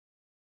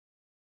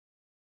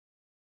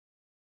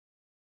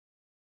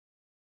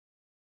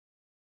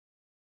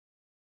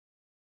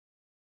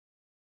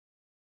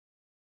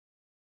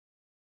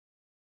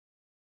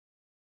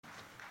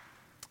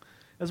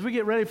As we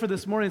get ready for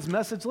this morning's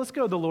message, let's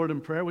go to the Lord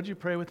in prayer. Would you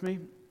pray with me?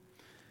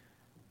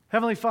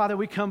 Heavenly Father,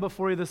 we come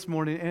before you this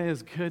morning, and it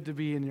is good to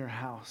be in your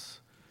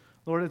house.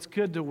 Lord, it's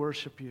good to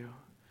worship you.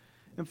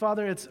 And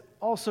Father, it's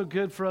also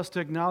good for us to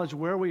acknowledge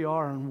where we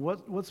are and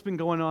what's been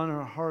going on in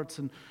our hearts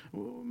and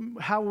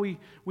how we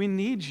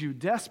need you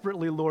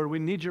desperately, Lord. We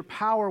need your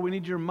power. We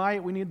need your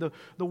might. We need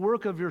the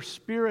work of your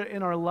Spirit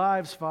in our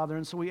lives, Father.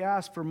 And so we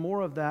ask for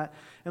more of that.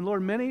 And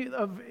Lord, many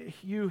of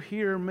you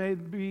here may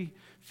be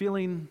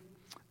feeling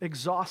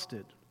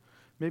exhausted,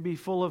 maybe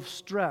full of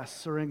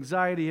stress or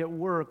anxiety at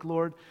work.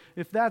 Lord,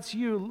 if that's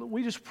you,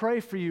 we just pray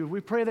for you.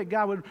 We pray that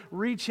God would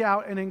reach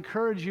out and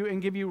encourage you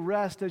and give you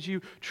rest as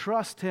you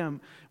trust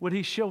Him. Would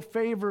He show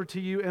favor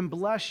to you and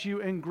bless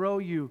you and grow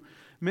you?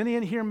 Many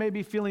in here may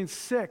be feeling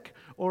sick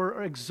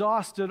or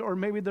exhausted, or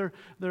maybe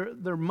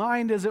their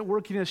mind isn't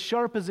working as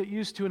sharp as it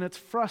used to, and it's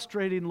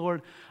frustrating,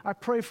 Lord. I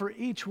pray for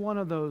each one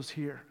of those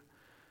here,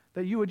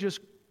 that you would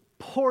just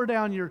pour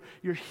down your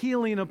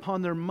healing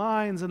upon their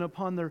minds and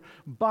upon their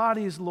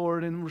bodies,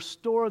 Lord, and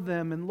restore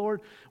them. And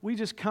Lord, we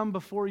just come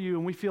before you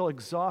and we feel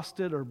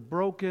exhausted or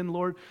broken.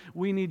 Lord,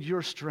 we need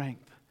your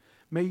strength.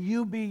 May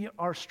you be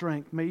our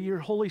strength. May your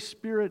Holy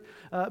Spirit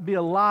be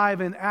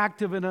alive and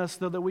active in us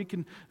so that we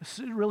can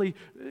really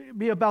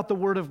be about the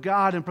Word of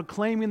God and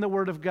proclaiming the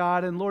Word of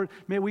God. And Lord,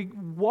 may we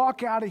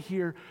walk out of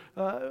here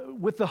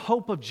with the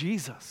hope of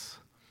Jesus.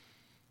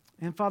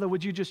 And Father,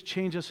 would you just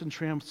change us and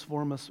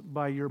transform us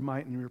by your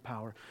might and your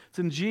power? It's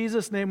in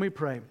Jesus' name we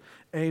pray.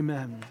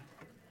 Amen.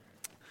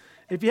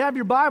 If you have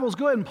your Bibles,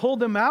 go ahead and pull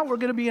them out. We're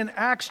going to be in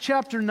Acts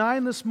chapter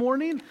 9 this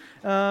morning.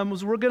 We're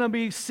going to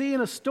be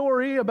seeing a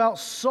story about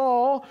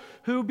Saul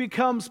who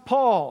becomes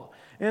Paul.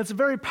 And it's a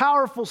very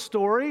powerful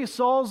story.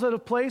 Saul's at a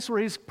place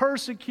where he's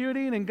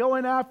persecuting and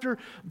going after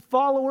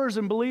followers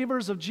and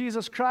believers of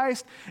Jesus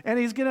Christ. And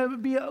he's going to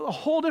be a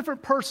whole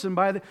different person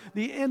by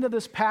the end of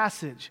this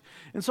passage.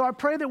 And so I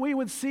pray that we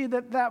would see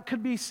that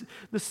could be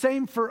the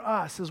same for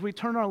us as we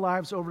turn our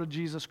lives over to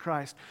Jesus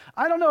Christ.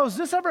 I don't know, has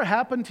this ever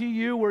happened to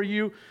you where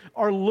you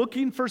are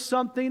looking for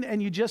something and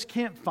you just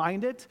can't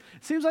find it?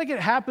 It seems like it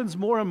happens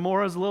more and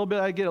more as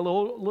I get a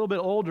little bit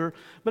older.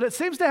 But it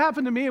seems to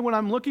happen to me when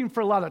I'm looking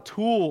for a lot of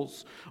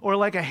tools, or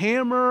like a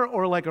hammer,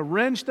 or like a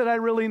wrench that I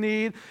really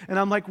need. And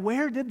I'm like,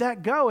 where did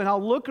that go? And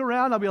I'll look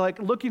around, I'll be like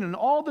looking in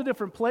all the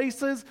different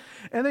places.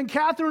 And then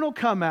Catherine will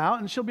come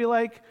out and she'll be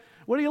like,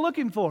 what are you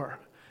looking for?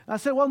 I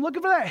said, well, I'm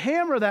looking for that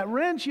hammer, that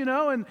wrench,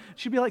 and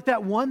she'd be like,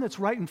 that one that's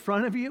right in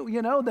front of you,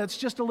 that's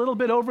just a little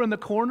bit over in the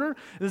corner.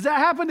 Does that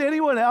happen to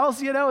anyone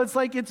else? It's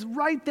like it's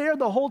right there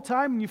the whole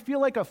time, and you feel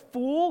like a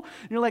fool.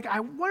 And you're like,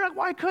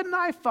 why couldn't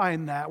I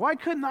find that? Why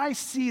couldn't I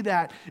see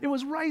that? It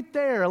was right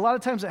there. A lot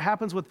of times it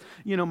happens with,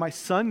 my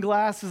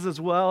sunglasses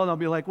as well, and I'll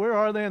be like, where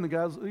are they? And the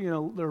guys,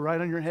 they're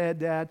right on your head,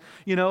 Dad.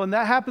 And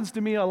that happens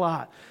to me a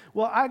lot.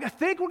 Well, I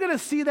think we're going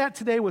to see that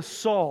today with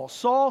Saul.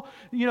 Saul,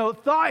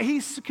 thought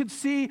he could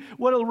see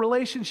what a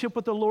relationship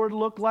with the Lord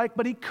looked like,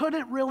 but he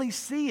couldn't really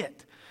see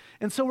it.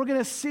 And so we're going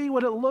to see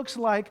what it looks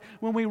like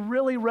when we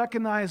really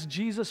recognize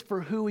Jesus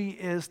for who he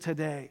is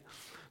today.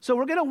 So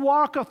we're going to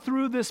walk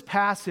through this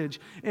passage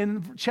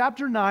in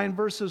chapter 9,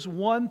 verses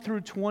 1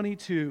 through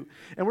 22.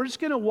 And we're just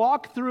going to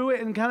walk through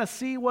it and kind of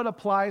see what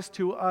applies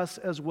to us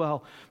as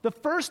well. The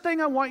first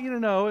thing I want you to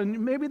know,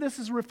 and maybe this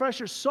is a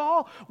refresher,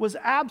 Saul was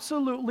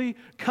absolutely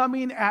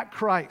coming at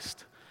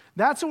Christ.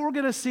 That's what we're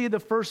going to see,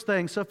 the first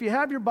thing. So if you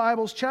have your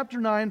Bibles, chapter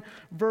 9,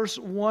 verse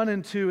 1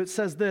 and 2, it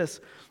says this: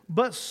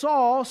 But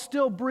Saul,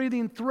 still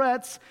breathing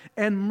threats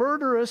and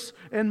murder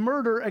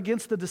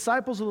against the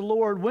disciples of the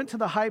Lord, went to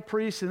the high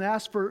priest and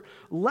asked for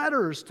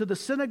letters to the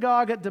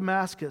synagogue at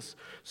Damascus,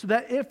 so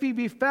that if he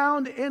be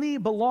found any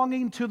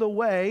belonging to the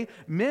way,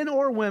 men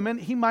or women,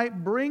 he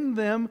might bring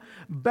them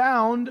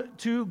bound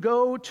to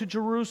go to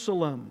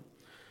Jerusalem.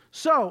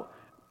 So,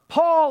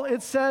 Paul,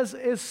 it says,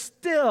 is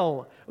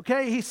still,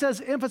 he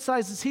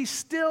emphasizes, he's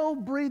still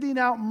breathing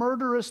out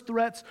murderous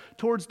threats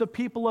towards the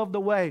people of the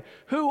way.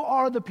 Who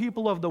are the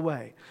people of the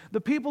way? The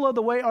people of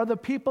the way are the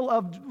people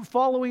of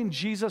following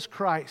Jesus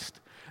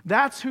Christ.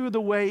 That's who the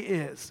way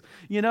is.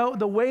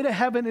 The way to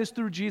heaven is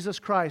through Jesus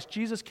Christ.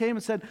 Jesus came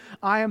and said,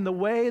 I am the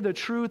way, the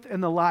truth,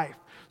 and the life.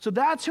 So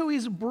that's who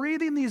he's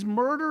breathing these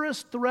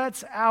murderous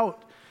threats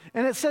out.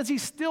 And it says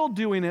he's still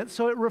doing it,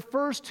 so it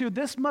refers to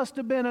this must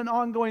have been an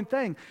ongoing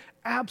thing.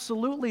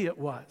 Absolutely it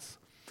was.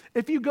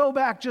 If you go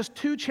back just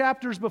 2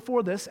 chapters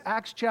before this,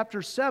 Acts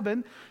chapter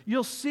 7,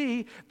 you'll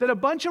see that a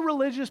bunch of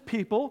religious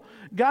people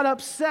got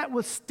upset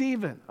with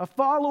Stephen, a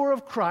follower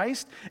of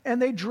Christ, and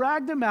they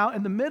dragged him out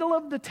in the middle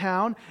of the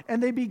town,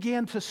 and they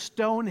began to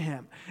stone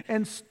him.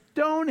 And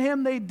stone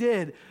him they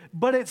did.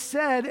 But it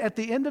said at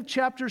the end of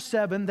chapter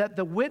 7 that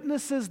the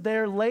witnesses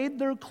there laid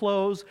their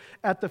clothes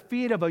at the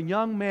feet of a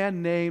young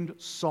man named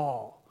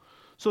Saul.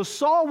 So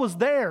Saul was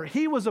there.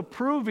 He was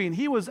approving.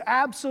 He was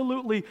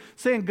absolutely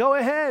saying, go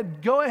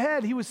ahead, go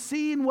ahead. He was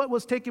seeing what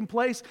was taking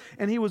place,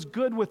 and he was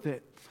good with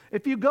it.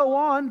 If you go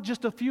on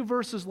just a few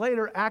verses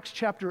later, Acts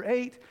chapter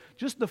 8,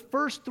 just the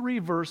first 3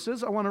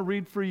 verses I want to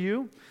read for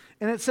you.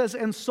 And it says,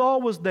 And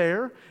Saul was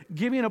there,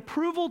 giving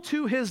approval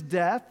to his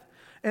death,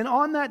 And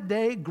on that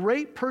day,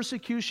 great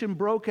persecution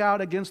broke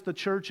out against the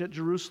church at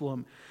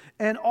Jerusalem.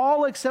 And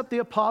all except the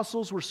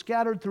apostles were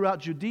scattered throughout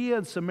Judea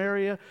and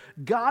Samaria.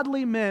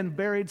 Godly men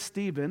buried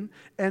Stephen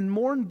and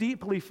mourned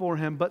deeply for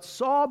him. But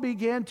Saul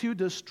began to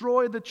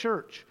destroy the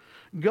church.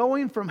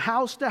 Going from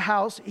house to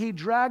house, he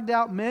dragged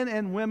out men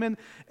and women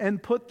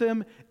and put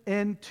them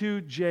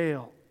into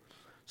jail.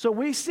 So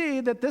we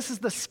see that this is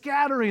the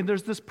scattering.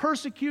 There's this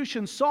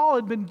persecution. Saul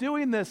had been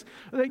doing this,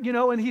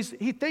 and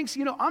he thinks,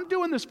 I'm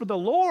doing this for the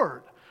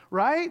Lord,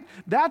 right?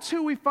 That's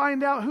who we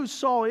find out who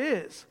Saul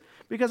is.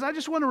 Because I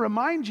just want to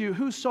remind you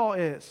who Saul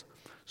is.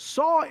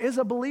 Saul is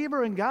a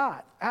believer in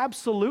God,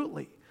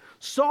 absolutely.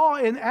 Saul's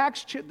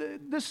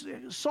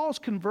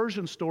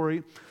conversion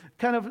story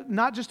kind of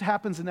not just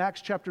happens in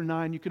Acts chapter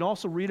 9. You can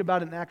also read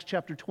about it in Acts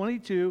chapter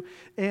 22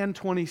 and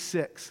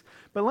 26.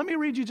 But let me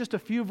read you just a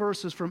few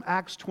verses from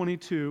Acts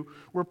 22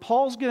 where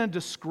Paul's going to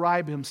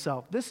describe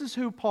himself. This is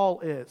who Paul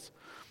is.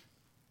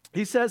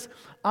 He says,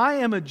 I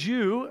am a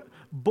Jew,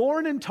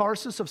 born in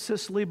Tarsus of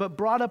Sicily, but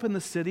brought up in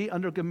the city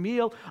under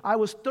Gamaliel. I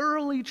was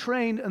thoroughly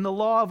trained in the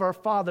law of our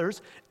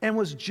fathers and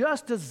was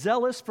just as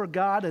zealous for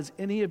God as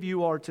any of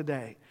you are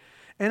today.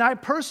 And I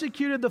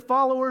persecuted the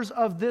followers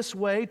of this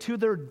way to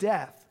their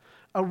death,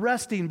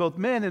 arresting both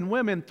men and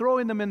women,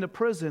 throwing them into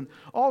prison.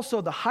 Also,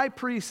 the high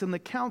priest and the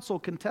council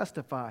can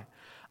testify.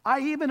 I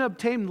even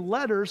obtained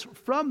letters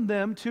from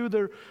them to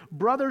their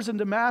brothers in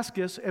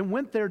Damascus and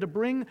went there to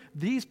bring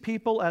these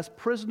people as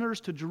prisoners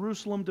to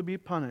Jerusalem to be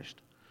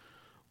punished.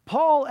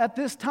 Paul, at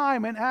this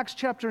time in Acts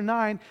chapter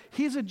 9,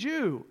 he's a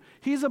Jew.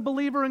 He's a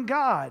believer in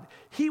God.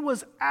 He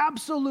was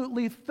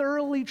absolutely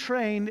thoroughly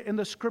trained in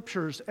the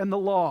scriptures and the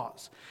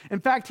laws. In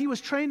fact, he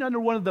was trained under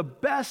one of the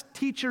best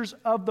teachers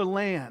of the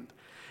land.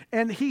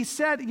 And he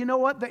said,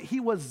 that he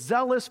was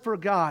zealous for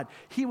God.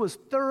 He was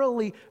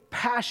thoroughly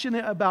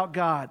passionate about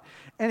God.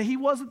 And he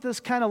wasn't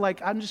this kind of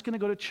like, I'm just going to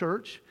go to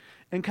church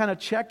and kind of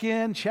check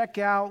in, check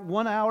out,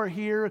 1 hour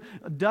here,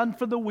 done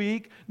for the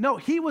week. No,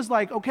 he was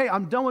like, okay,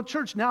 I'm done with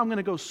church. Now I'm going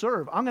to go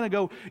serve. I'm going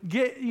to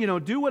go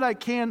do what I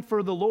can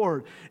for the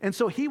Lord. And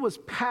so he was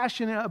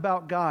passionate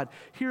about God.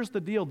 Here's the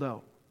deal,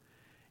 though.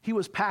 He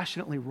was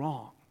passionately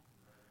wrong.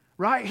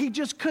 Right? He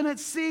just couldn't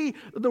see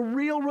the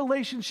real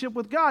relationship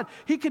with God.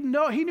 He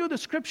knew the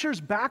scriptures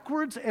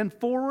backwards and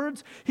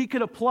forwards. He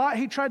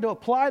tried to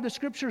apply the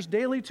scriptures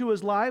daily to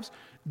his lives.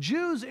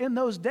 Jews in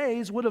those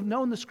days would have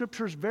known the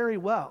scriptures very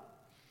well.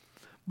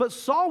 But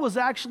Saul was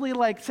actually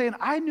like saying,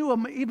 I knew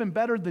him even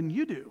better than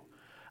you do.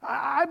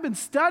 I've been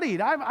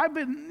studied. I've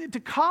been to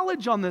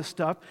college on this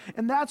stuff.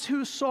 And that's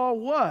who Saul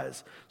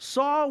was.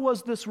 Saul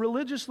was this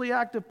religiously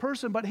active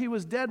person, but he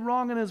was dead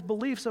wrong in his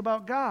beliefs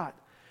about God.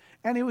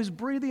 And he was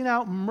breathing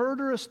out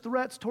murderous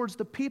threats towards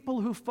the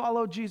people who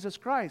follow Jesus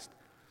Christ.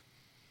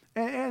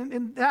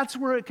 And that's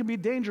where it can be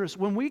dangerous.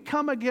 When we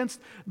come against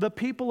the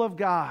people of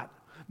God,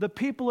 the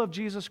people of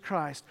Jesus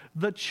Christ,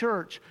 the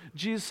church,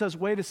 Jesus says,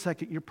 wait a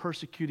second, you're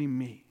persecuting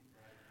me.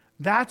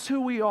 That's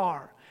who we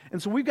are.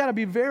 And so we've got to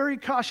be very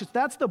cautious.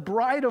 That's the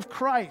bride of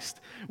Christ.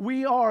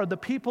 We are the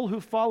people who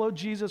follow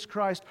Jesus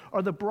Christ,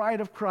 are the bride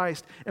of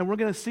Christ. And we're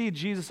going to see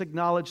Jesus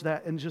acknowledge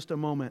that in just a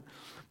moment.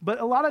 But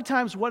a lot of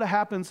times what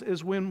happens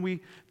is when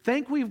we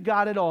think we've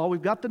got it all,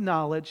 we've got the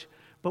knowledge,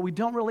 but we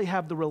don't really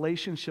have the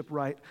relationship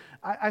right.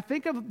 I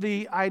think of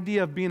the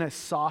idea of being a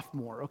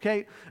sophomore,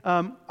 okay?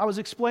 I was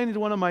explaining to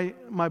one of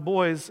my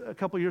boys a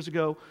couple years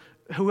ago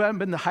who haven't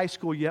been to high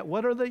school yet,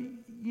 what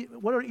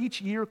are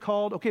each year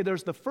called? Okay,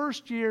 there's the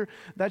first year,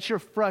 that's your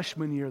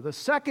freshman year. The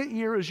second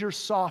year is your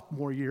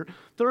sophomore year.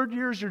 Third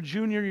year is your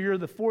junior year.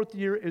 The fourth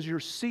year is your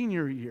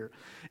senior year.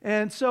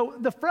 And so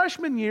the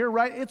freshman year,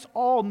 right, it's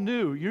all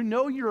new.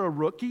 You're a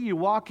rookie. You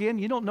walk in,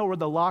 you don't know where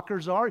the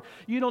lockers are.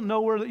 You don't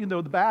know where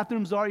the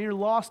bathrooms are. You're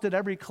lost at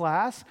every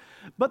class.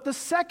 But the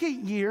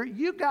second year,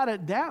 you got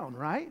it down,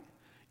 right?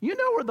 You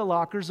know where the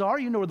lockers are.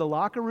 You know where the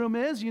locker room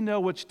is. You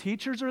know which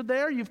teachers are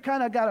there. You've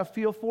kind of got a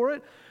feel for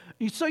it.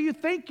 So you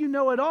think you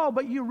know it all,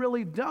 but you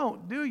really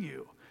don't, do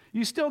you?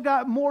 You still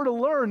got more to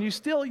learn. You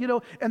still,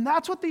 and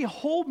that's what the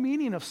whole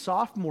meaning of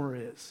sophomore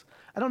is.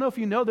 I don't know if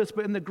you know this,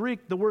 but in the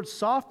Greek, the word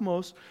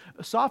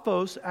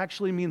sophos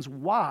actually means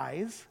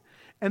wise,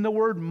 and the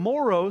word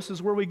moros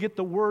is where we get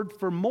the word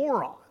for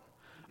moron.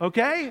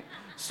 Okay?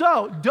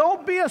 So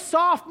don't be a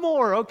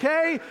sophomore,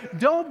 okay?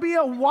 Don't be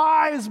a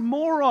wise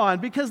moron,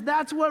 because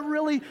that's what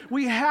really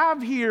we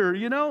have here,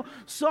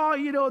 So,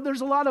 there's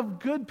a lot of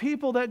good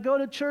people that go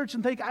to church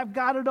and think, I've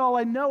got it all,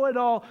 I know it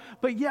all,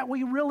 but yet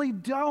we really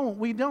don't.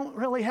 We don't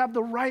really have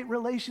the right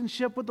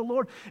relationship with the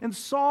Lord. And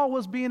Saul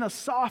was being a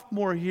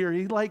sophomore here.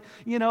 He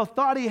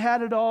thought he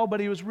had it all, but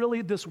he was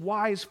really this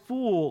wise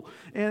fool.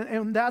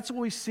 And that's what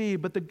we see.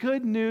 But the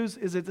good news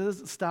is it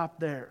doesn't stop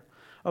there.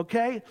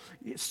 Okay?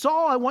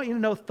 Saul, I want you to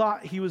know,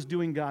 thought he was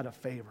doing God a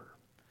favor.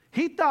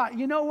 He thought,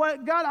 you know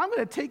what, God, I'm going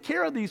to take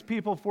care of these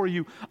people for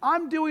you.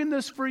 I'm doing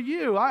this for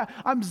you.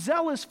 I'm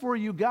zealous for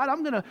you, God.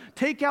 I'm going to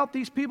take out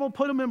these people,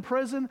 put them in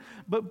prison.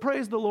 But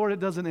praise the Lord, it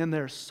doesn't end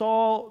there.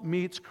 Saul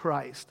meets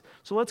Christ.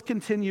 So let's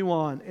continue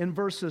on. In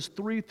verses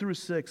 3 through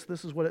 6,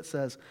 this is what it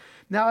says.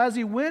 Now, as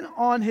he went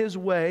on his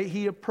way,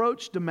 he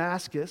approached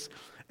Damascus,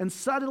 and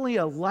suddenly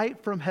a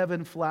light from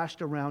heaven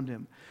flashed around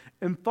him.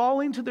 And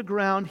falling to the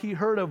ground, he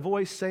heard a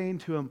voice saying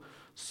to him,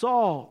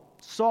 Saul,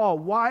 Saul,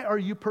 why are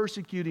you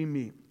persecuting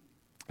me?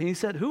 And he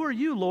said, who are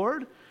you,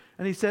 Lord?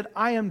 And he said,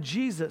 I am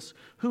Jesus,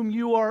 whom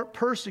you are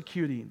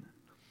persecuting.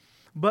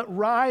 But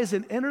rise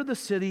and enter the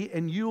city,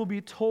 and you will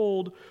be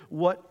told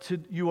what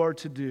you are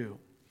to do.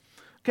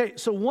 Okay,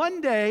 so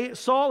one day,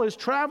 Saul is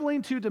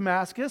traveling to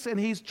Damascus, and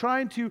he's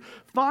trying to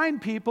find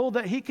people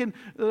that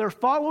they're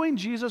following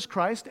Jesus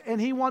Christ,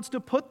 and he wants to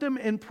put them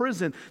in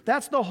prison.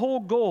 That's the whole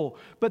goal.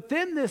 But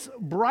then this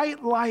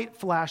bright light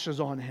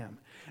flashes on him.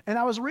 And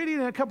I was reading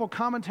in a couple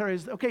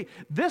commentaries, okay,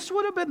 this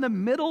would have been the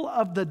middle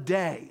of the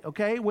day,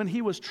 okay, when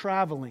he was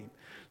traveling.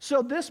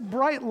 So this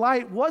bright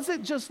light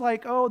wasn't just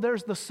like, oh,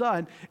 there's the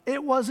sun.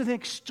 It was an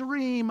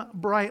extreme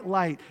bright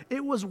light.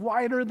 It was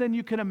wider than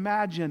you can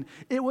imagine.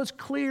 It was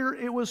clear.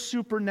 It was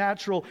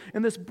supernatural.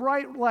 And this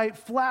bright light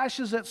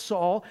flashes at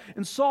Saul,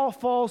 and Saul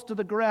falls to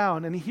the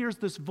ground, and he hears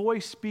this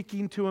voice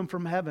speaking to him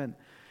from heaven.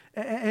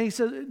 And he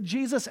says,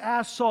 Jesus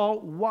asked Saul,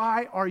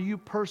 why are you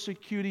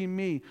persecuting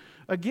me?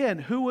 Again,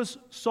 who was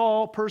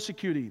Saul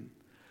persecuting?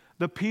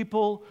 The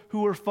people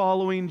who were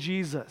following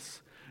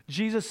Jesus.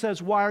 Jesus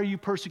says, why are you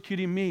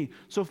persecuting me?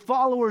 So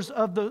followers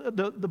of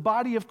the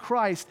body of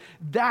Christ,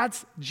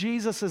 that's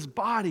Jesus'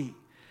 body.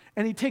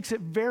 And he takes it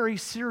very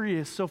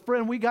serious. So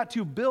friend, we got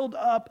to build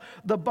up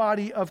the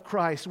body of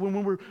Christ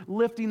when we're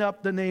lifting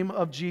up the name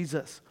of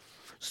Jesus.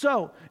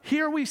 So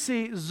here we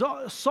see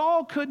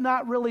Saul could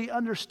not really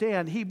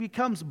understand. He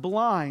becomes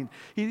blind.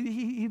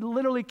 He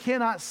literally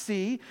cannot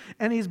see,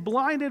 and he's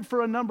blinded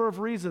for a number of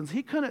reasons.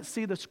 He couldn't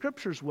see the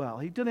scriptures well.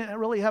 He didn't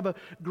really have a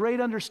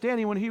great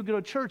understanding when he would go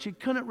to church. He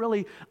couldn't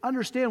really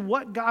understand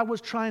what God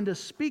was trying to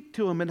speak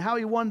to him and how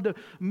he wanted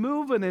to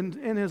move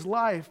in his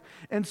life.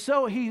 And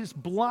so he's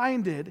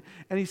blinded,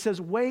 and he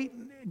says,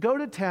 go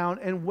to town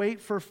and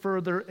wait for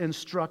further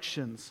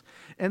instructions.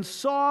 And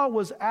Saul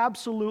was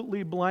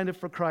absolutely blinded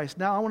for Christ.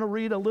 Now I want to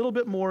read a little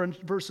bit more in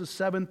verses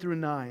 7 through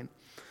 9.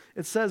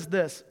 It says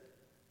this,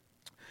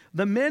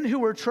 the men who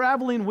were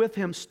traveling with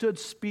him stood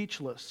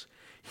speechless.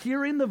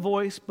 Hearing the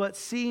voice, but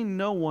seeing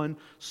no one,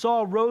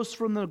 Saul rose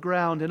from the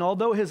ground, and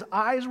although his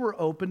eyes were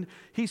opened,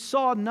 he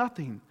saw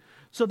nothing.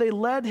 So they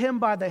led him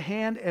by the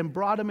hand and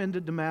brought him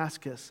into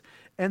Damascus.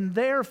 And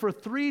there for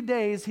 3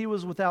 days he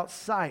was without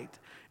sight,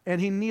 and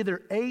he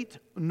neither ate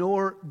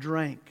nor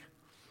drank.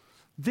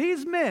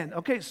 These men,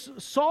 okay,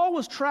 Saul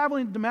was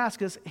traveling to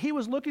Damascus. He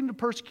was looking to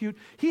persecute.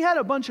 He had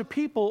a bunch of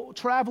people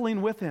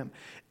traveling with him.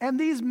 And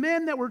these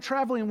men that were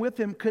traveling with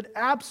him could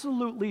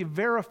absolutely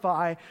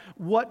verify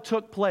what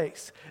took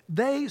place.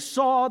 They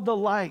saw the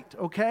light,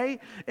 okay?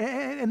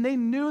 And they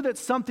knew that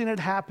something had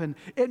happened.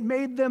 It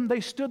made them,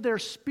 they stood there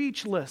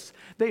speechless.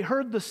 They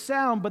heard the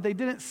sound, but they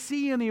didn't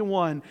see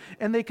anyone.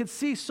 And they could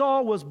see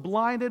Saul was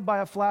blinded by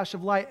a flash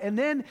of light. And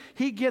then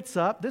he gets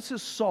up. This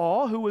is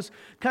Saul, who was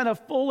kind of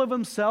full of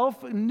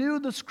himself, knew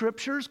the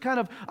scriptures, kind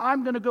of,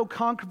 I'm going to go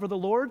conquer for the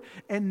Lord.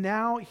 And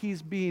now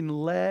he's being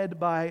led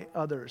by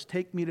others.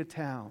 Take me to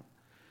town.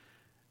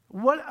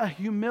 What a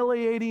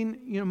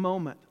humiliating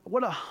moment.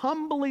 What a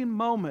humbling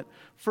moment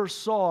for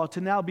Saul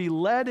to now be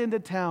led into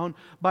town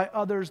by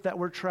others that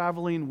were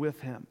traveling with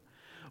him.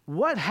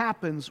 What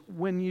happens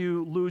when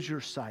you lose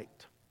your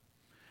sight?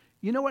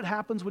 You know what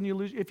happens when you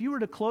lose? If you were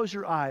to close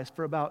your eyes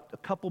for about a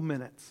couple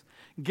minutes,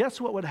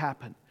 guess what would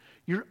happen?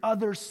 Your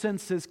other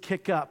senses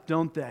kick up,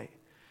 don't they?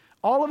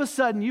 All of a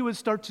sudden, you would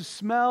start to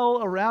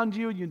smell around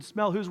you. You'd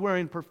smell who's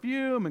wearing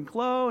perfume and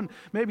cologne.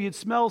 Maybe you'd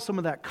smell some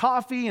of that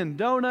coffee and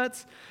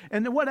donuts.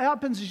 And then what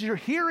happens is your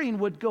hearing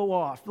would go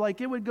off. Like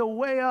it would go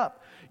way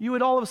up. You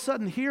would all of a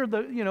sudden hear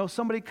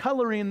somebody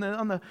coloring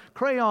on the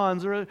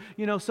crayons, or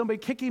somebody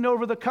kicking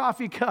over the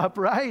coffee cup,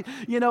 right?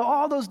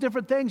 All those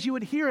different things. You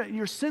would hear it.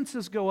 Your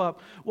senses go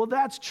up. Well,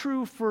 that's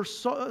true for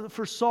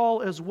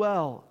Saul as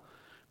well.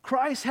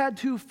 Christ had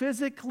to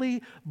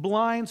physically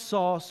blind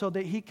Saul so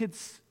that he could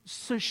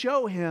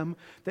show him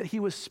that he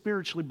was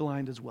spiritually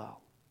blind as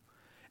well.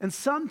 And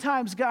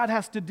sometimes God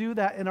has to do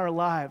that in our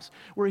lives,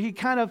 where he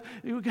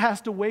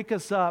has to wake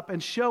us up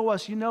and show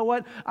us, you know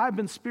what, I've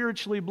been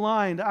spiritually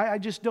blind. I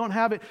just don't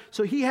have it.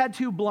 So he had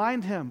to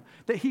blind him,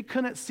 that he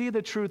couldn't see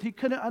the truth. He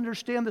couldn't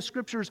understand the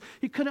scriptures.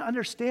 He couldn't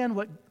understand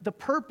what the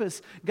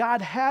purpose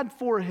God had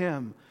for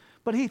him.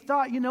 But he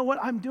thought, you know what,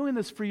 I'm doing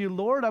this for you,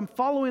 Lord. I'm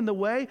following the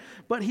way.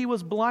 But he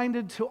was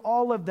blinded to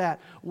all of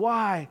that.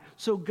 Why?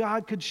 So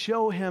God could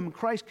show him,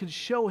 Christ could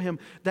show him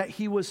that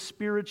he was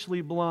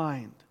spiritually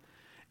blind.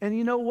 And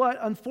you know what?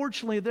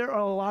 Unfortunately, there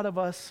are a lot of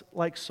us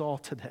like Saul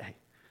today.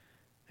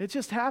 It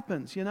just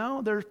happens,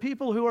 There's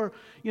people who are,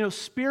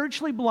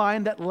 spiritually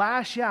blind that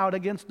lash out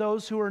against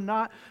those who are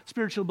not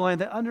spiritually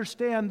blind, that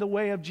understand the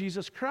way of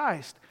Jesus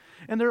Christ.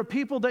 And there are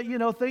people that,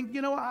 think,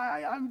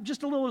 I'm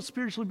just a little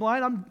spiritually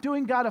blind. I'm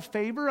doing God a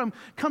favor. I'm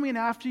coming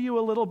after you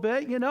a little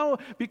bit,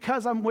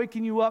 because I'm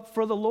waking you up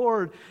for the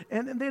Lord.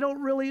 And they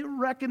don't really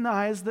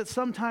recognize that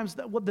sometimes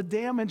what the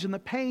damage and the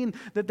pain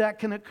that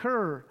can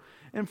occur.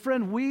 And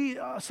friend,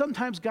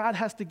 sometimes God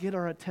has to get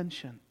our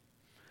attention.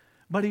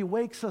 But he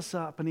wakes us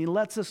up and he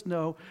lets us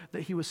know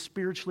that he was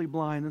spiritually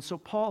blind. And so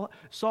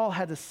Saul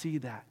had to see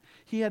that.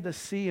 He had to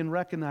see and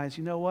recognize,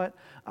 you know what?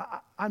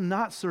 I'm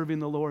not serving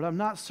the Lord. I'm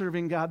not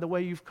serving God the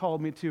way you've called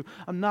me to.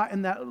 I'm not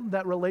in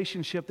that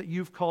relationship that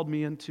you've called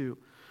me into.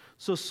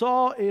 So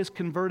Saul is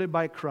converted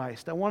by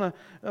Christ. I want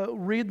to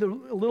read a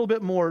little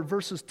bit more,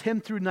 verses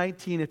 10 through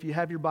 19. If you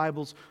have your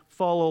Bibles,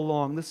 follow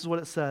along. This is what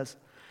it says.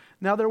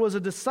 Now there was a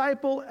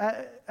disciple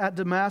at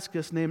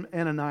Damascus named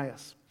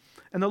Ananias.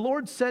 And the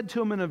Lord said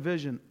to him in a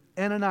vision,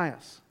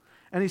 Ananias.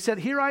 And he said,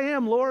 Here I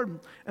am, Lord.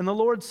 And the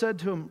Lord said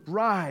to him,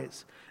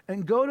 Rise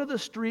and go to the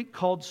street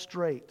called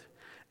Straight.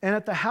 And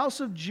at the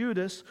house of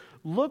Judas,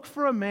 look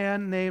for a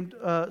man named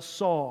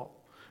Saul.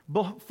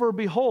 For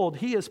behold,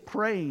 he is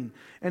praying,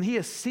 and he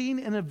has seen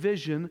in a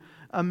vision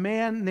a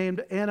man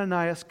named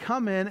Ananias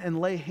come in and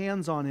lay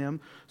hands on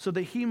him so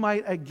that he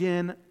might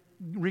again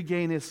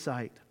regain his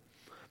sight.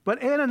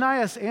 But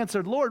Ananias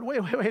answered, Lord,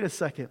 wait a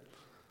second.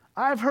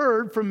 I've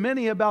heard from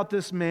many about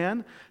this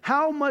man,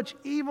 how much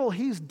evil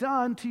he's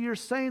done to your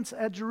saints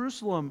at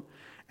Jerusalem.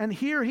 And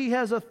here he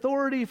has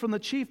authority from the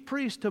chief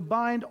priest to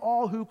bind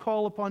all who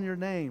call upon your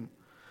name.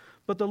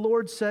 But the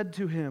Lord said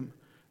to him,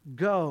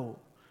 Go,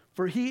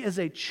 for he is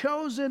a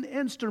chosen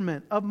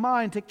instrument of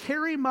mine to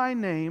carry my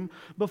name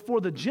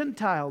before the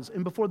Gentiles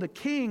and before the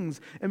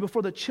kings and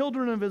before the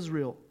children of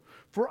Israel.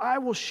 For I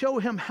will show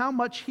him how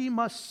much he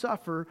must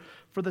suffer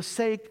for the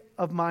sake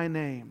of my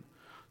name.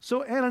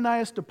 So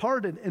Ananias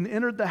departed and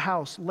entered the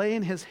house.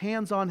 Laying his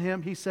hands on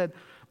him, he said,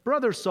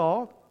 Brother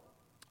Saul,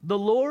 the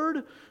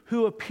Lord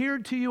who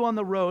appeared to you on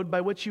the road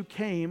by which you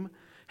came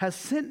has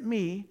sent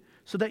me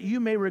so that you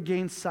may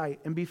regain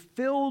sight and be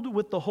filled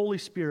with the Holy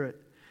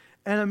Spirit.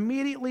 And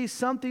immediately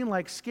something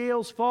like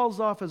scales falls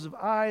off his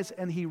eyes,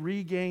 and he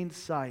regained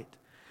sight.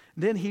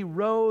 Then he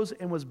rose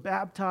and was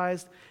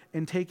baptized,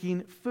 and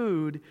taking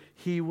food,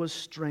 he was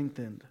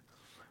strengthened.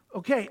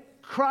 Okay,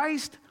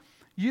 Christ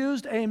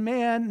used a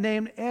man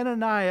named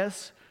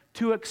Ananias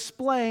to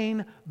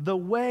explain the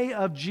way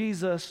of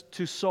Jesus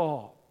to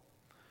Saul.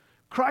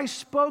 Christ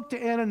spoke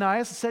to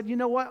Ananias and said, you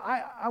know what,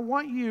 I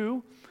want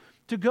you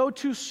to go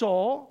to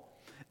Saul.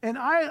 And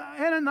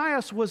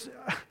Ananias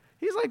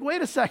he's like,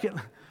 wait a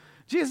second.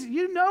 Jesus,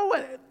 you know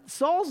what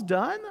Saul's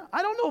done?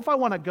 I don't know if I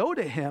want to go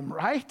to him,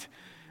 right?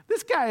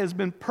 This guy has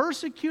been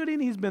persecuting.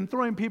 He's been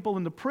throwing people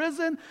into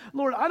prison.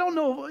 Lord, I don't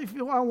know if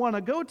I want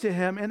to go to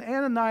him. And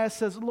Ananias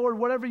says, Lord,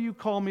 whatever you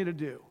call me to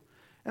do.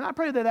 And I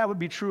pray that would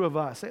be true of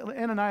us.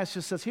 Ananias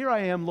just says, here I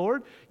am,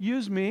 Lord,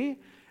 use me.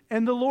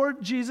 And the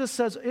Lord Jesus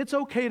says, it's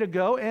okay to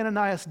go.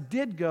 Ananias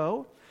did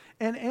go.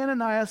 And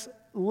Ananias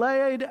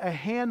laid a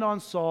hand on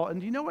Saul.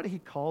 And do you know what he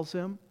calls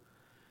him?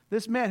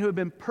 This man who had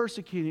been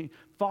persecuting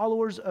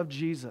followers of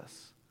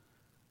Jesus.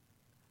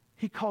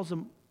 He calls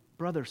him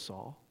Brother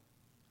Saul.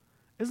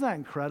 Isn't that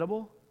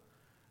incredible?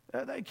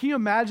 Can you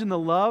imagine the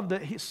love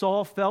that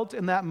Saul felt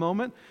in that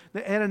moment?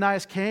 That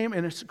Ananias came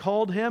and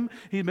called him.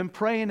 He'd been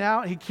praying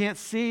out. He can't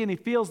see, and he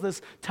feels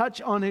this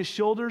touch on his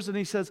shoulders. And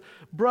he says,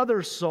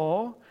 Brother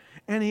Saul.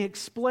 And he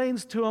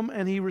explains to him,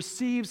 and he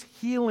receives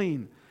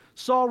healing.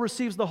 Saul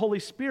receives the Holy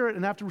Spirit,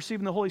 and after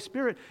receiving the Holy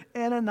Spirit,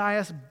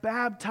 Ananias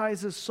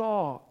baptizes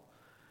Saul.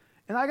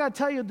 And I got to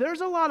tell you,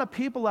 there's a lot of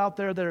people out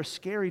there that are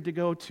scary to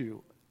go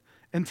to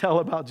and tell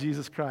about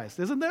Jesus Christ,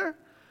 isn't there?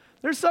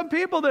 There's some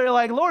people that are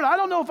like, Lord, I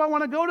don't know if I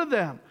want to go to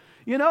them.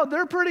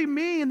 They're pretty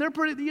mean.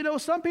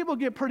 Some people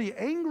get pretty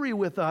angry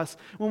with us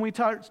when we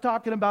start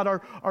talking about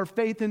our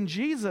faith in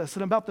Jesus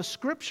and about the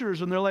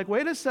scriptures. And they're like,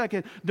 wait a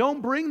second,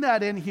 don't bring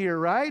that in here,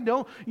 right?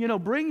 Don't,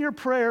 bring your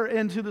prayer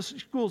into the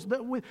schools.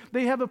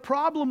 They have a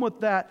problem with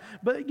that.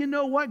 But you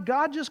know what?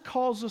 God just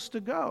calls us to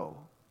go.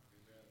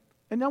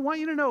 And I want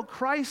you to know,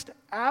 Christ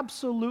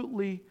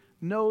absolutely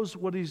knows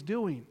what he's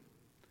doing.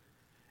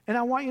 And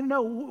I want you to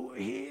know,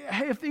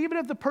 even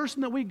if the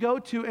person that we go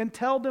to and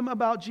tell them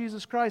about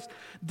Jesus Christ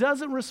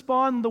doesn't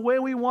respond the way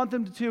we want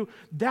them to,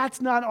 that's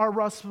not our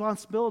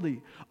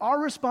responsibility. Our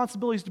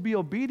responsibility is to be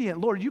obedient.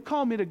 Lord, you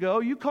call me to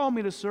go. You call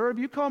me to serve.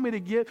 You call me to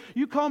give.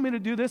 You call me to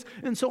do this.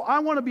 And so I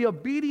want to be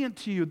obedient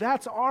to you.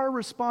 That's our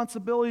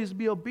responsibility, is to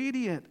be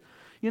obedient.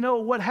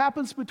 What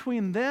happens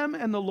between them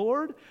and the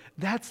Lord,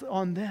 that's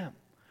on them.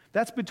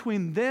 That's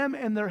between them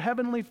and their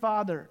heavenly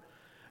Father.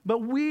 But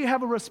we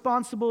have a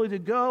responsibility to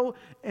go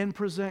and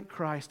present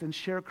Christ and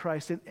share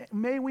Christ. And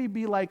may we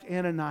be like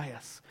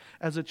Ananias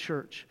as a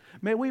church.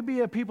 May we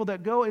be a people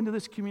that go into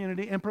this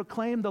community and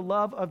proclaim the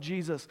love of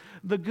Jesus,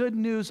 the good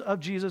news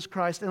of Jesus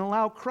Christ, and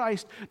allow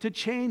Christ to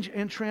change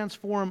and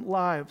transform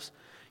lives.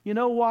 You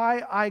know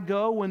why I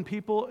go when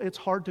it's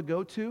hard to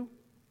go to?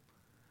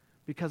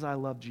 Because I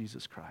love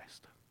Jesus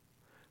Christ.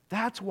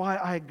 That's why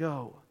I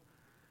go.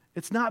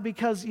 It's not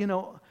because,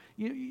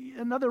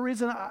 Another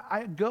reason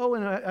I go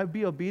and I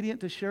be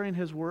obedient to sharing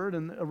his word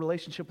and a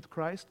relationship with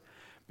Christ,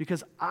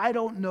 because I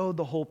don't know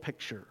the whole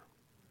picture.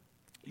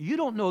 You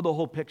don't know the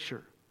whole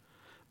picture.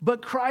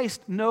 But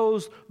Christ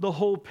knows the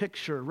whole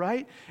picture,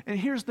 right? And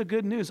here's the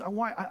good news.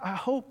 I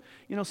hope,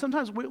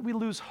 sometimes we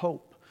lose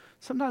hope.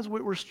 Sometimes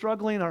we're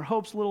struggling, our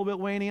hope's a little bit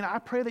waning. I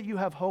pray that you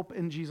have hope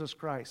in Jesus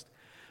Christ.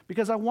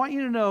 Because I want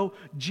you to know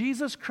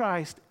Jesus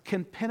Christ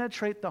can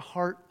penetrate the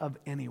heart of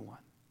anyone.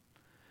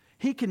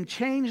 He can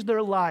change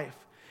their life.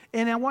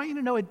 And I want you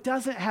to know it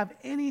doesn't have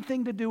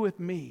anything to do with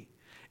me.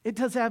 It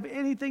doesn't have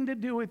anything to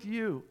do with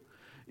you.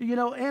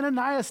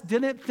 Ananias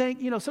didn't think,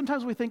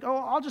 sometimes we think,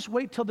 I'll just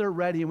wait till they're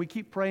ready. And we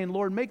keep praying,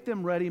 Lord, make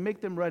them ready,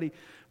 make them ready.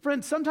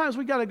 Friends, sometimes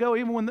we got to go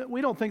even when we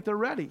don't think they're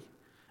ready.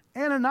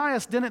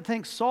 Ananias didn't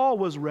think Saul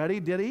was ready,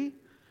 did he?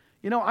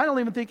 I don't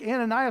even think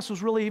Ananias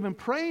was really even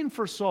praying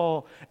for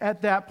Saul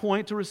at that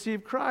point to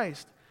receive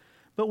Christ.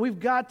 But we've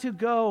got to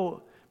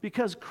go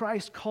because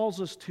Christ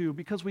calls us to,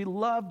 because we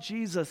love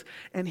Jesus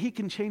and he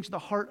can change the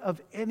heart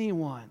of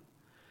anyone.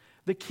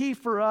 The key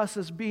for us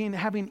is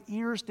having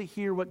ears to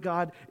hear what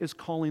God is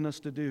calling us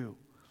to do.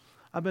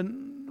 I've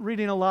been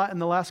reading a lot in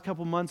the last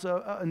couple months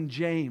in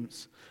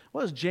James.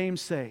 What does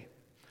James say?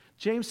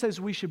 James says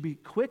we should be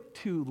quick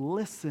to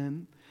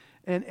listen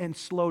and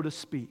slow to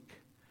speak.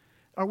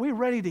 Are we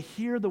ready to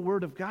hear the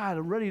word of God?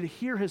 Are we ready to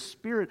hear his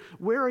Spirit?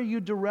 Where are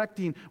you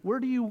directing? Where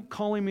are you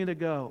calling me to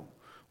go?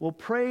 Well,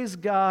 praise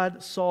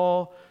God,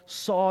 Saul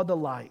saw the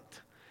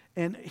light.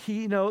 And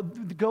he,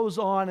 goes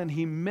on and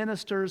he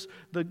ministers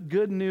the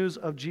good news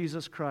of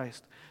Jesus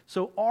Christ.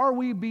 So are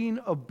we being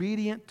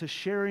obedient to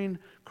sharing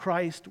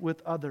Christ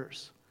with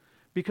others?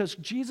 Because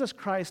Jesus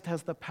Christ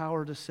has the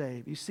power to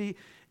save. You see,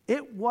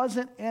 it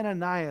wasn't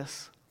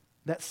Ananias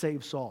that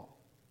saved Saul.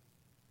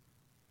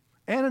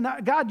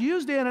 God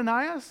used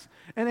Ananias,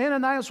 and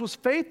Ananias was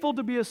faithful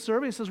to be a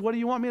servant. He says, what do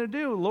you want me to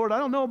do? Lord, I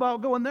don't know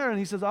about going there. And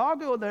he says, I'll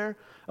go there.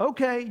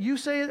 Okay, you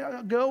say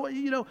go.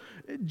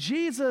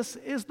 Jesus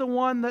is the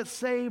one that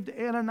saved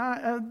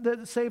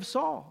that saved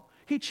Saul.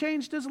 He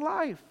changed his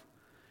life.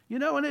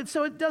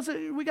 So it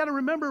doesn't, we got to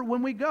remember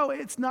when we go,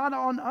 it's not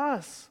on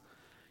us.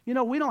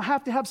 We don't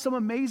have to have some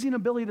amazing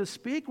ability to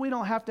speak. We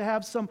don't have to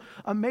have some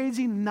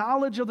amazing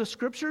knowledge of the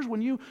Scriptures.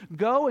 When you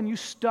go and you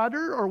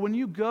stutter, or when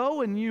you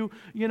go and you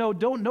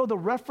don't know the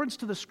reference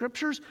to the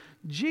Scriptures,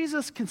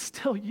 Jesus can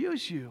still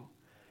use you.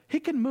 He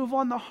can move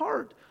on the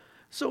heart.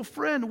 So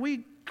friend,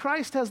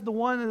 Christ has the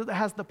one that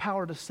has the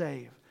power to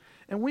save.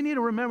 And we need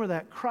to remember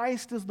that.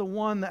 Christ is the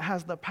one that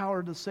has the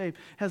power to save. It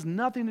has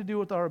nothing to do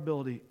with our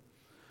ability.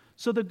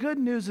 So the good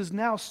news is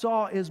now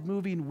Saul is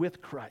moving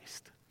with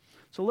Christ.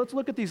 So let's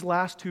look at these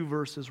last two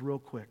verses real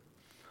quick.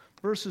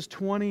 Verses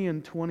 20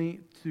 and 20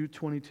 through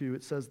 22,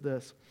 it says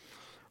this.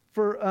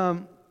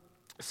 For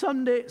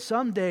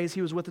some days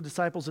he was with the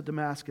disciples at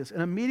Damascus,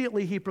 and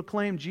immediately he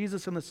proclaimed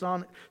Jesus in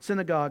the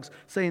synagogues,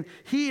 saying,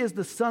 he is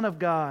the Son of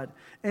God.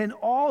 And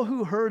all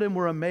who heard him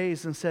were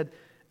amazed and said,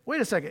 wait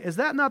a second, is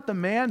that not the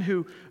man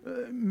who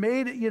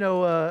made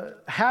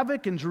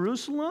havoc in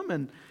Jerusalem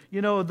and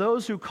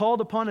those who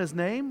called upon his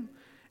name?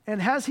 And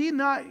has he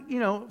not,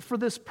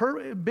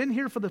 been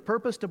here for the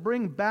purpose to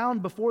bring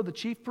bound before the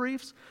chief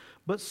priests?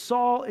 But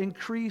Saul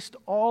increased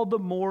all the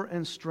more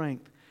in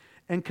strength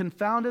and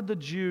confounded the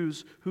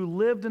Jews who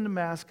lived in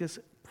Damascus,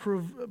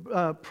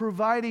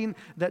 providing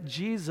that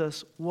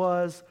Jesus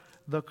was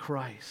the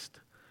Christ.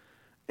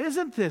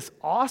 Isn't this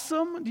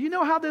awesome? Do you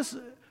know how this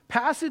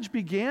passage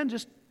began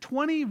just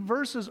 20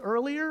 verses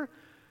earlier?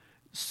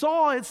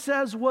 Saul, it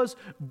says, was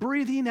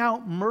breathing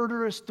out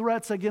murderous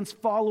threats against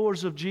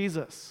followers of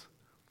Jesus.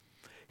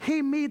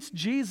 He meets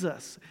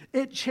Jesus.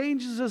 It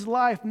changes his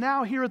life.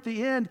 Now here at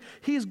the end,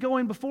 he's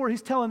going before.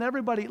 He's telling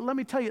everybody, let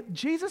me tell you,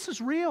 Jesus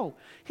is real.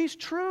 He's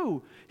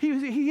true.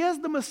 He is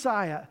the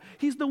Messiah.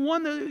 He's the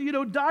one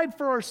that died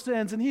for our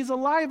sins, and he's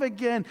alive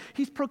again.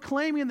 He's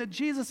proclaiming that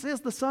Jesus is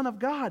the Son of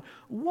God.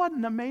 What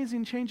an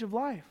amazing change of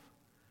life.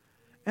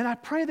 And I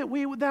pray that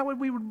we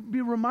would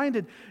be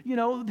reminded,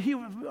 he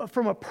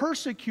from a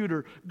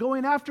persecutor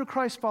going after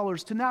Christ's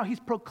followers to now he's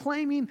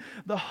proclaiming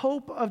the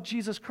hope of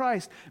Jesus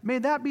Christ. May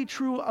that be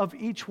true of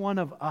each one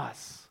of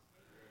us.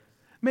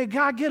 May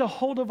God get a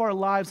hold of our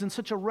lives in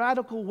such a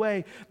radical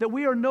way that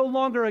we are no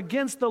longer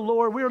against the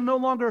Lord. We are no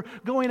longer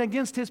going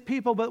against his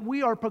people, but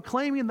we are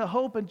proclaiming the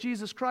hope in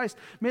Jesus Christ.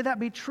 May that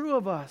be true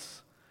of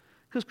us.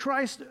 Because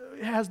Christ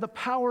has the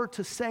power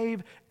to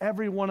save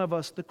every one of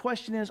us. The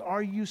question is,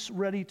 are you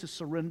ready to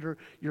surrender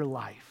your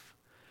life?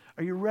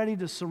 Are you ready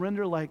to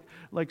surrender like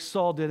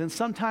Saul did? And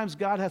sometimes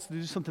God has to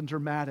do something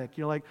dramatic.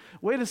 You're like,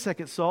 wait a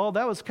second, Saul,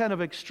 that was kind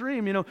of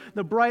extreme.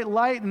 The bright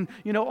light and,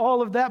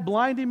 all of that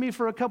blinding me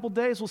for a couple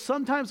days. Well,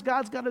 sometimes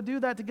God's got to do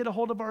that to get a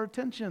hold of our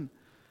attention.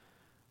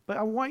 But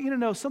I want you to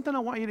know something I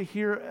want you to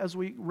hear as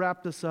we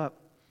wrap this up.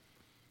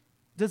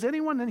 Does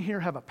anyone in here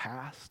have a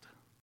past?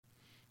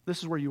 This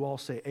is where you all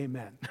say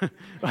amen.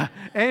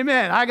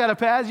 Amen. I got a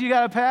past. You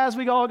got a past.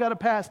 We all got a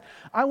past.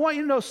 I want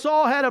you to know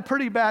Saul had a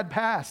pretty bad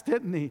past,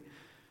 didn't he?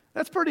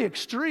 That's pretty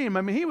extreme.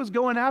 I mean, he was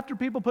going after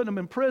people, putting them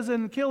in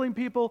prison, killing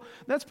people.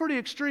 That's pretty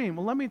extreme.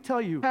 Well, let me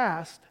tell you,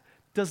 past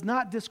does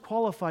not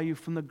disqualify you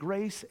from the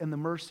grace and the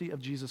mercy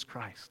of Jesus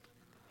Christ.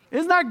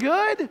 Isn't that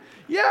good?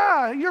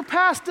 Yeah, your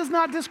past does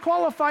not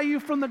disqualify you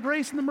from the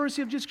grace and the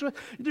mercy of Jesus Christ.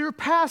 Your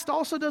past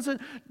also doesn't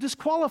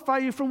disqualify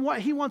you from what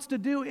he wants to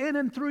do in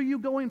and through you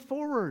going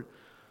forward.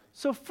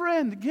 So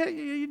friend,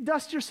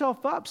 dust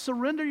yourself up,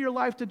 surrender your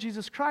life to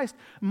Jesus Christ,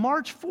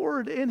 march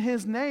forward in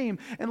his name,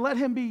 and let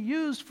him be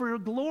used for your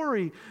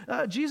glory.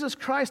 Jesus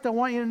Christ, I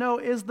want you to know,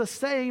 is the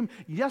same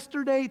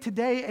yesterday,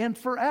 today, and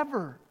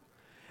forever.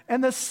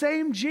 And the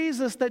same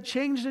Jesus that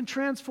changed and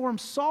transformed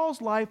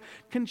Saul's life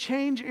can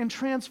change and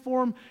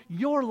transform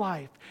your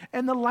life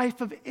and the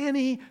life of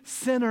any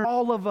sinner,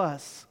 all of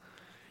us.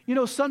 You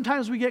know,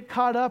 sometimes we get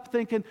caught up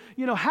thinking,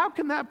 you know, how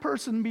can that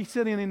person be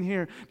sitting in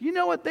here? You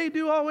know what they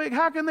do all week?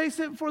 How can they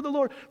sit before the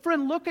Lord?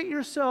 Friend, look at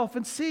yourself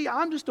and see,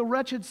 I'm just a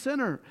wretched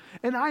sinner,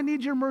 and I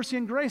need your mercy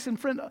and grace. And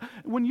friend,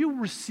 when you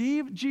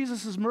receive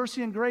Jesus'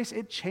 mercy and grace,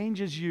 it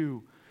changes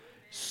you.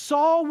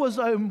 Saul was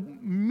a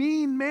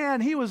mean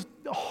man. He was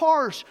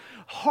harsh,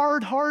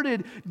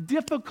 hard-hearted,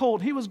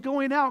 difficult. He was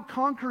going out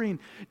conquering.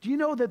 Do you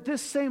know that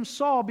this same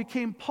Saul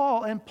became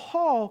Paul? And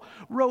Paul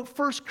wrote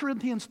 1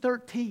 Corinthians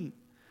 13.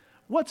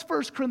 What's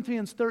 1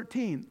 Corinthians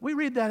 13? We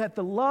read that at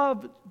the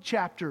love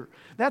chapter.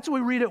 That's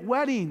what we read at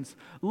weddings.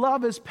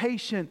 Love is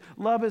patient.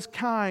 Love is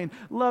kind.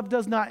 Love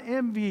does not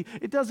envy.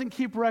 It doesn't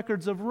keep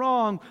records of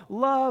wrong.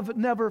 Love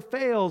never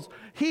fails.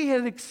 He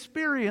had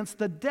experienced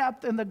the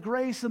depth and the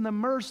grace and the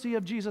mercy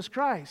of Jesus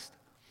Christ.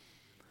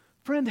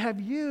 Friend, have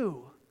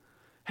you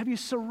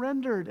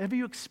surrendered? Have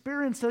you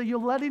experienced that? Are you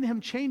letting him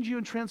change you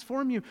and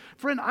transform you?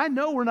 Friend, I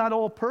know we're not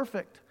all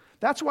perfect.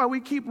 That's why we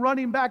keep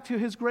running back to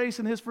his grace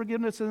and his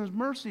forgiveness and his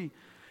mercy.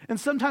 And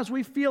sometimes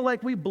we feel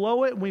like we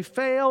blow it and we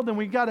failed and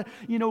we got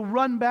to,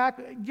 run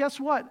back. Guess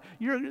what?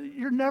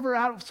 You're never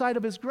outside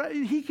of his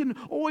grace. He can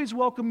always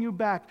welcome you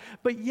back.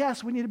 But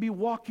yes, we need to be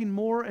walking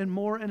more and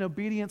more in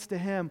obedience to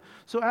him.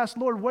 So ask,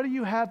 Lord, what do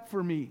you have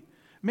for me?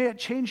 May it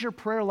change your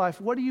prayer life.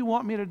 What do you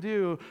want me to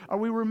do? Are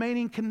we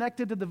remaining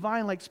connected to the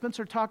vine like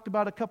Spencer talked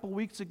about a couple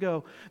weeks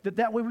ago?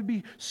 That way we'd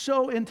be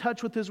so in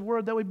touch with his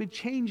word, that would be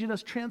changing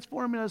us,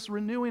 transforming us,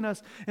 renewing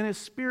us, and his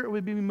spirit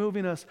would be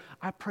moving us.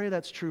 I pray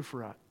that's true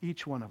for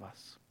each one of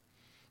us.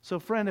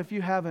 So friend, if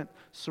you haven't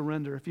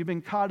surrendered, if you've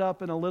been caught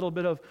up in a little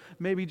bit of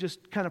maybe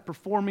just kind of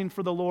performing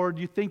for the Lord,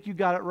 you think you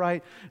got it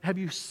right, have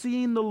you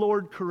seen the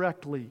Lord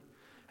correctly?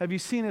 Have you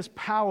seen his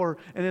power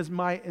and his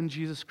might in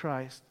Jesus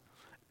Christ?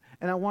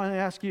 And I want to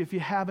ask you if you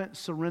haven't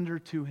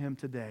surrendered to him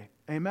today.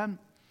 Amen?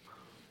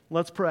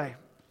 Let's pray.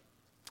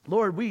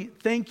 Lord, we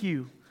thank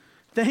you.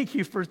 Thank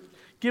you for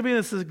giving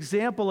us an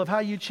example of how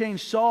you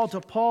changed Saul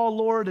to Paul,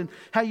 Lord, and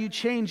how you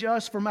change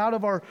us from out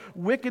of our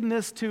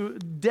wickedness to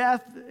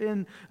death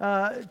and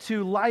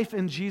to life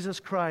in Jesus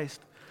Christ.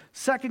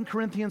 2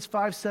 Corinthians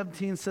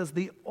 5:17 says,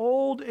 the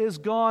old is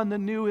gone, the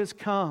new is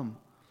come.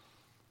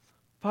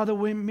 Father,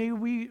 may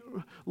we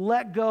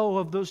let go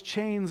of those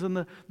chains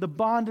and the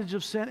bondage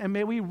of sin, and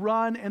may we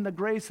run in the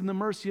grace and the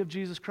mercy of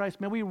Jesus Christ.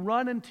 May we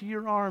run into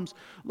your arms.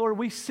 Lord,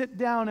 we sit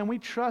down and we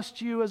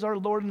trust you as our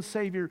Lord and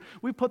Savior.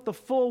 We put the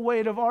full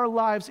weight of our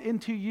lives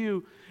into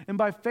you, and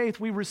by faith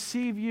we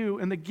receive you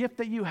and the gift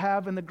that you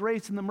have and the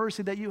grace and the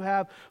mercy that you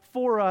have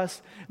for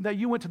us, that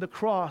you went to the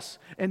cross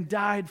and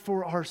died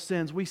for our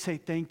sins. We say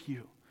thank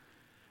you.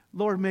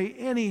 Lord, may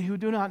any who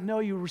do not know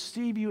you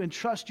receive you and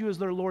trust you as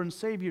their Lord and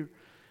Savior.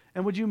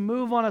 And would you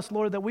move on us,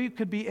 Lord, that we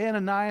could be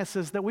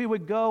Ananiases, that we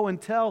would go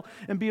and tell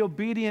and be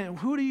obedient.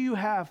 Who do you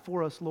have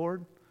for us,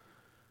 Lord?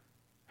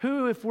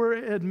 Who, if we're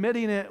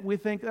admitting it, we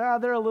think,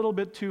 they're a little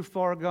bit too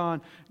far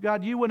gone.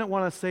 God, you wouldn't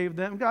want to save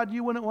them. God,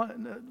 you wouldn't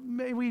want,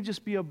 may we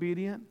just be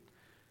obedient.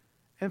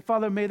 And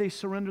Father, may they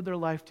surrender their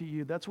life to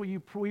you. That's what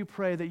we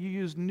pray, that you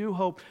use New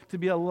Hope to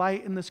be a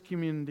light in this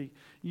community.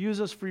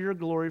 Use us for your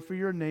glory, for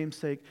your name's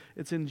sake.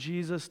 It's in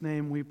Jesus'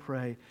 name we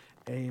pray.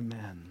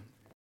 Amen.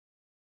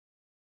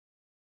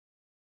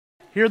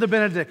 Hear the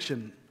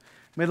benediction.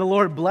 May the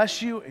Lord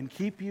bless you and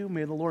keep you.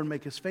 May the Lord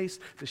make his face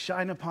to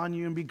shine upon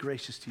you and be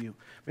gracious to you.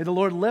 May the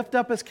Lord lift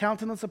up his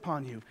countenance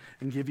upon you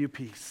and give you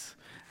peace.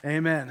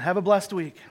 Amen. Have a blessed week.